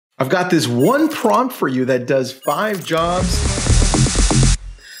I've got this one prompt for you that does 5 jobs.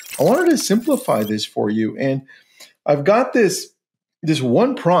 I wanted to simplify this for you. And I've got this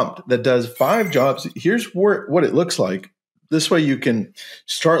one prompt that does 5 jobs. Here's what it looks like. This way you can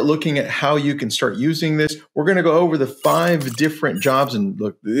start looking at how you can start using this. We're going to go over the 5 different jobs, and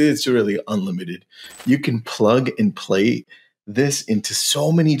look, it's really unlimited. You can plug and play this into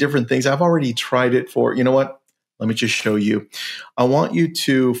so many different things. I've already tried it for, you know what? Let me just show you. I want you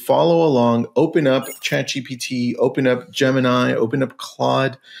to follow along, open up ChatGPT, open up Gemini, open up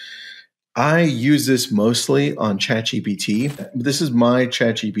Claude. I use this mostly on ChatGPT. This is my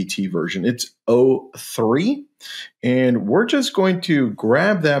ChatGPT version. It's 03. And we're just going to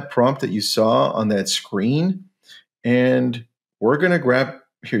grab that prompt that you saw on that screen. And we're going to grab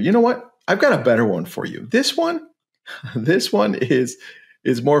here. You know what? I've got a better one for you. This one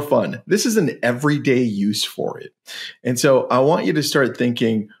is more fun. This is an everyday use for it. And so I want you to start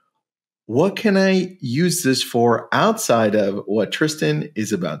thinking, what can I use this for outside of what Tristan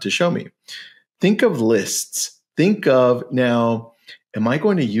is about to show me? Think of lists. Think of now, am I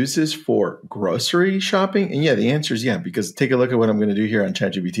going to use this for grocery shopping? And yeah, the answer is yeah, because take a look at what I'm going to do here on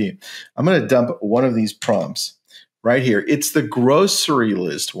ChatGPT. I'm going to dump one of these prompts right here. It's the grocery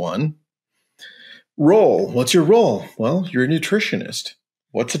list one. Role. What's your role? Well, you're a nutritionist.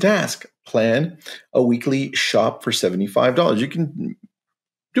 What's a task? Plan a weekly shop for $75. You can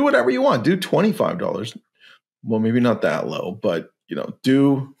do whatever you want. Do $25. Well, maybe not that low, but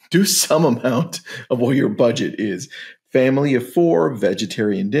do some amount of what your budget is. Family of 4,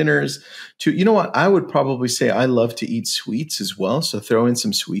 vegetarian dinners. You know what? I would probably say I love to eat sweets as well. So throw in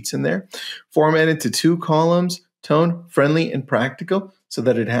some sweets in there. Format it to 2 columns, tone, friendly, and practical so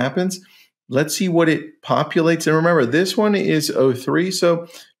that it happens. Let's see what it populates. And remember, this one is 03, so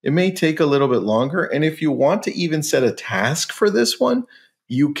it may take a little bit longer. And if you want to even set a task for this one,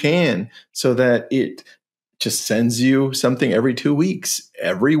 you can, so that it just sends you something every 2 weeks,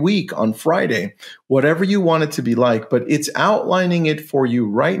 every week on Friday, whatever you want it to be like. But it's outlining it for you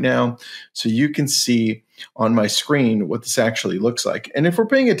right now so you can see on my screen what this actually looks like. And if we're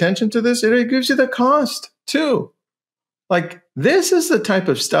paying attention to this, it gives you the cost too. Like, this is the type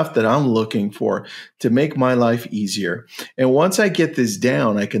of stuff that I'm looking for to make my life easier. And once I get this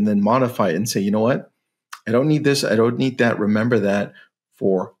down, I can then modify it and say, you know what? I don't need this. I don't need that. Remember that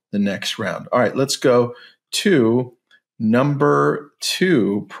for the next round. All right, let's go to number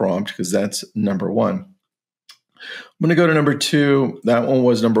 2 prompt, because that's number 1. I'm going to go to number 2. That one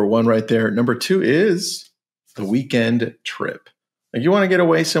was number 1 right there. Number 2 is the weekend trip. Like, you want to get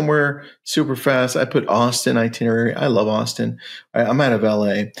away somewhere super fast. I put Austin itinerary. I love Austin. I'm out of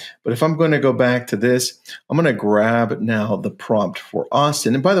LA. But if I'm going to go back to this, I'm going to grab now the prompt for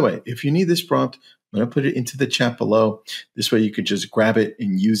Austin. And by the way, if you need this prompt, I'm going to put it into the chat below. This way you could just grab it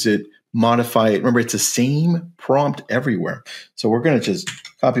and use it, modify it. Remember, it's the same prompt everywhere. So we're going to just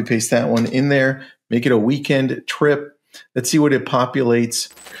copy paste that one in there, make it a weekend trip. Let's see what it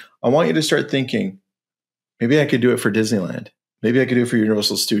populates. I want you to start thinking, maybe I could do it for Disneyland. Maybe I could do it for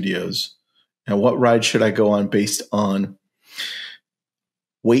Universal Studios. And what ride should I go on based on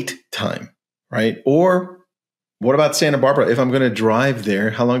wait time, right? Or what about Santa Barbara? If I'm going to drive there,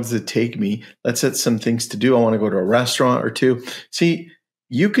 how long does it take me? Let's set some things to do. I want to go to a restaurant or 2. See,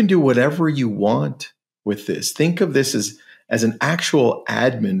 you can do whatever you want with this. Think of this as an actual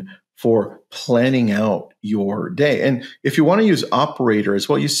admin for planning out your day. And if you want to use operator as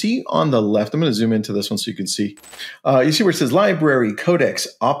well, you see on the left, I'm going to zoom into this one so you can see. You see where it says library codex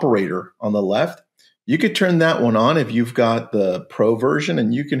operator on the left. You could turn that one on if you've got the pro version,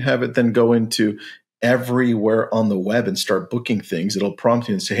 and you can have it then go into everywhere on the web and start booking things. It'll prompt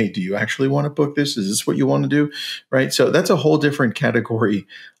you and say, hey, do you actually want to book this? Is this what you want to do? Right? So that's a whole different category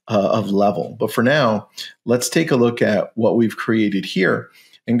of level. But for now, let's take a look at what we've created here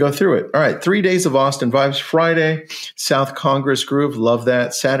and go through it. All right, 3 days of Austin vibes. Friday, South Congress Groove. Love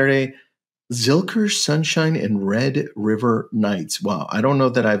that. Saturday, Zilker Sunshine and Red River Nights. Wow, I don't know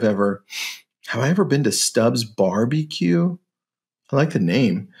that have I ever been to Stubbs Barbecue? I like the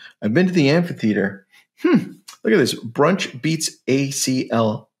name. I've been to the amphitheater. Look at this. Brunch beats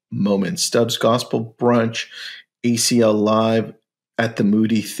ACL moments. Stubbs Gospel Brunch, ACL Live at the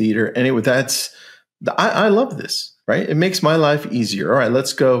Moody Theater. Anyway, I love this, right? It makes my life easier. All right,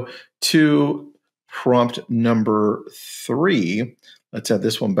 let's go to prompt number 3. Let's add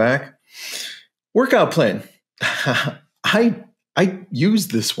this one back. Workout plan. I use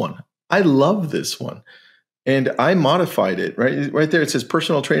this one. I love this one. And I modified it, right there. It says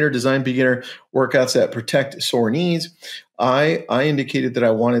personal trainer, design beginner workouts that protect sore knees. I indicated that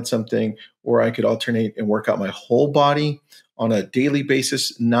I wanted something where I could alternate and work out my whole body on a daily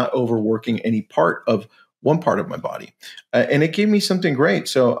basis, not overworking any part of one part of my body. And it gave me something great.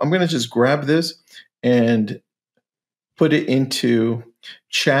 So I'm going to just grab this and put it into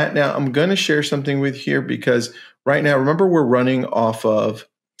chat. Now I'm going to share something with here because right now, remember, we're running off of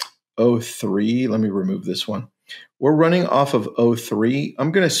O3. Let me remove this one. We're running off of O3.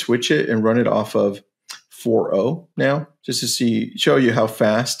 I'm going to switch it and run it off of 4.0 now, just to show you how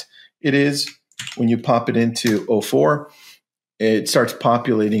fast it is. When you pop it into O4, it starts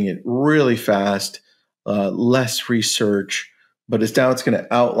populating it really fast, less research, but it's going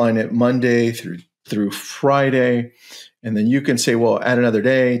to outline it Monday through Friday. And then you can say, well, add another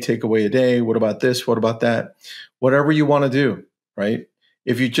day, take away a day. What about this? What about that? Whatever you want to do, right?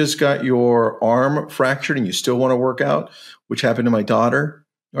 If you just got your arm fractured and you still want to work out, which happened to my daughter,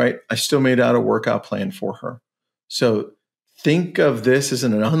 right? I still made out a workout plan for her. So think of this as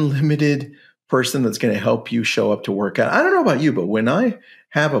an unlimited person that's going to help you show up to work out. I don't know about you, but when I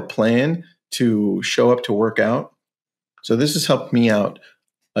have a plan to show up to work out, so this has helped me out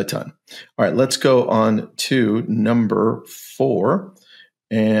a ton. All right, let's go on to number 4.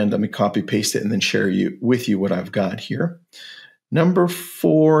 And let me copy paste it and then share with you what I've got here. Number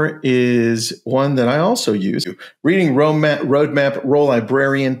 4 is one that I also use. Reading roadmap, roll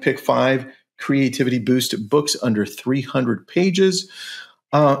librarian, pick 5 creativity boost books under 300 pages.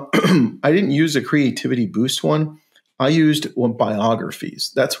 I didn't use a creativity boost one. I used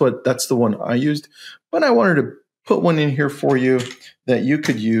biographies. That's the one I used. But I wanted to put one in here for you that you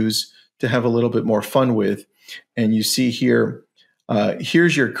could use to have a little bit more fun with. And you see here,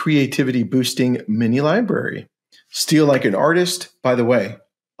 here's your creativity boosting mini library. Steal Like an Artist, by the way,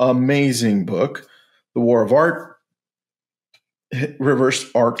 amazing book. The War of Art, Reverse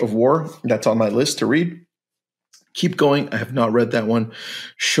Art of War. That's on my list to read. Keep Going. I have not read that one.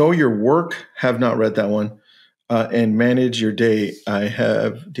 Show Your Work. Have not read that one. And Manage Your Day. I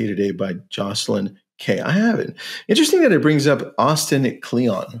have Day to Day by Jocelyn K. I haven't. Interesting that it brings up Austin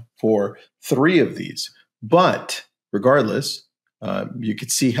Kleon for 3 of these. But regardless, you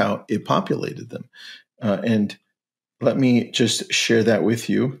could see how it populated them. And let me just share that with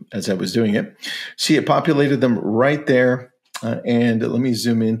you as I was doing it. See, it populated them right there. And let me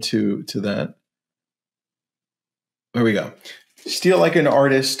zoom into that. There we go. Steal Like an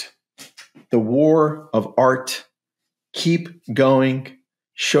Artist, The War of Art, Keep Going,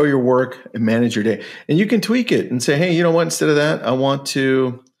 Show Your Work, and Manage Your Day. And you can tweak it and say, hey, you know what? Instead of that, I want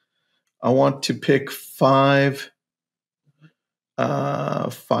to pick 5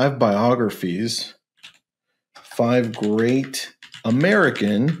 biographies, 5 great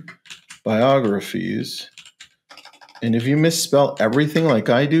American biographies. And if you misspell everything like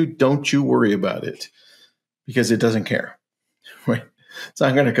I do, don't you worry about it, because it doesn't care, right? It's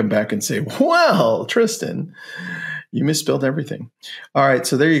not going to come back and say, well, Tristan, you misspelled everything. All right,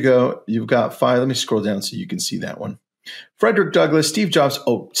 so there you go. You've got 5. Let me scroll down so you can see that one. Frederick Douglass, Steve Jobs.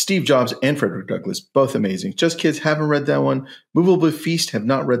 Oh, Steve Jobs and Frederick Douglass, both amazing. Just Kids, haven't read that one. Movable Feast, have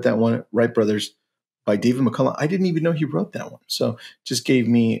not read that one. Wright Brothers by David McCullough. I didn't even know he wrote that one. So just gave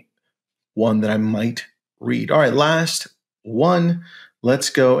me one that I might read. All right, last one. Let's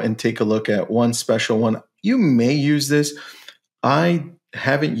go and take a look at one special one. You may use this. I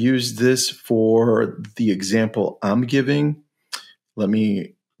haven't used this for the example I'm giving. Let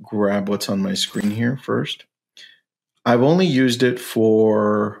me grab what's on my screen here first. I've only used it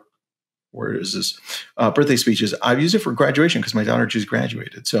for, where is this? Birthday speeches. I've used it for graduation because my daughter just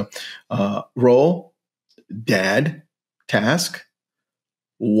graduated. So role, dad, task,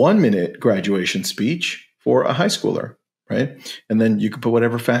 1-minute graduation speech for a high schooler, right? And then you can put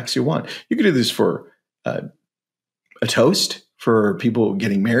whatever facts you want. You can do this for a toast for people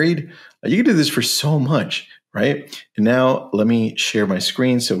getting married. You can do this for so much, right? And now let me share my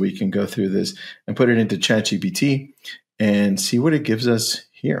screen so we can go through this and put it into ChatGPT and see what it gives us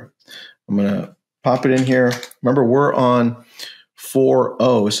here. I'm going to pop it in here. Remember, we're on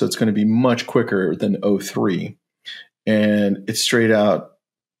 4.0, so it's going to be much quicker than 0.3. And it's straight out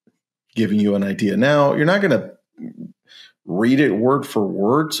giving you an idea. Now, you're not going to read it word for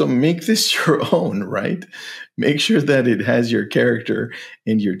word, so make this your own, right? Make sure that it has your character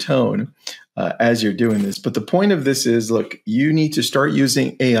and your tone as you're doing this. But the point of this is, look, you need to start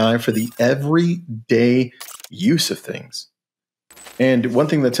using AI for the everyday use of things. And one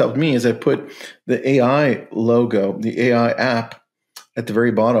thing that's helped me is I put the AI logo, the AI app at the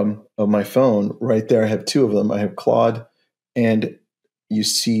very bottom of my phone right there. I have 2 of them. I have Claude and you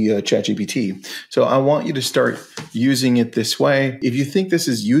see ChatGPT. So I want you to start using it this way. If you think this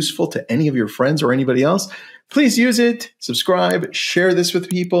is useful to any of your friends or anybody else, please use it, subscribe, share this with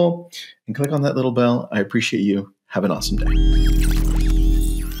people, and click on that little bell. I appreciate you. Have an awesome day.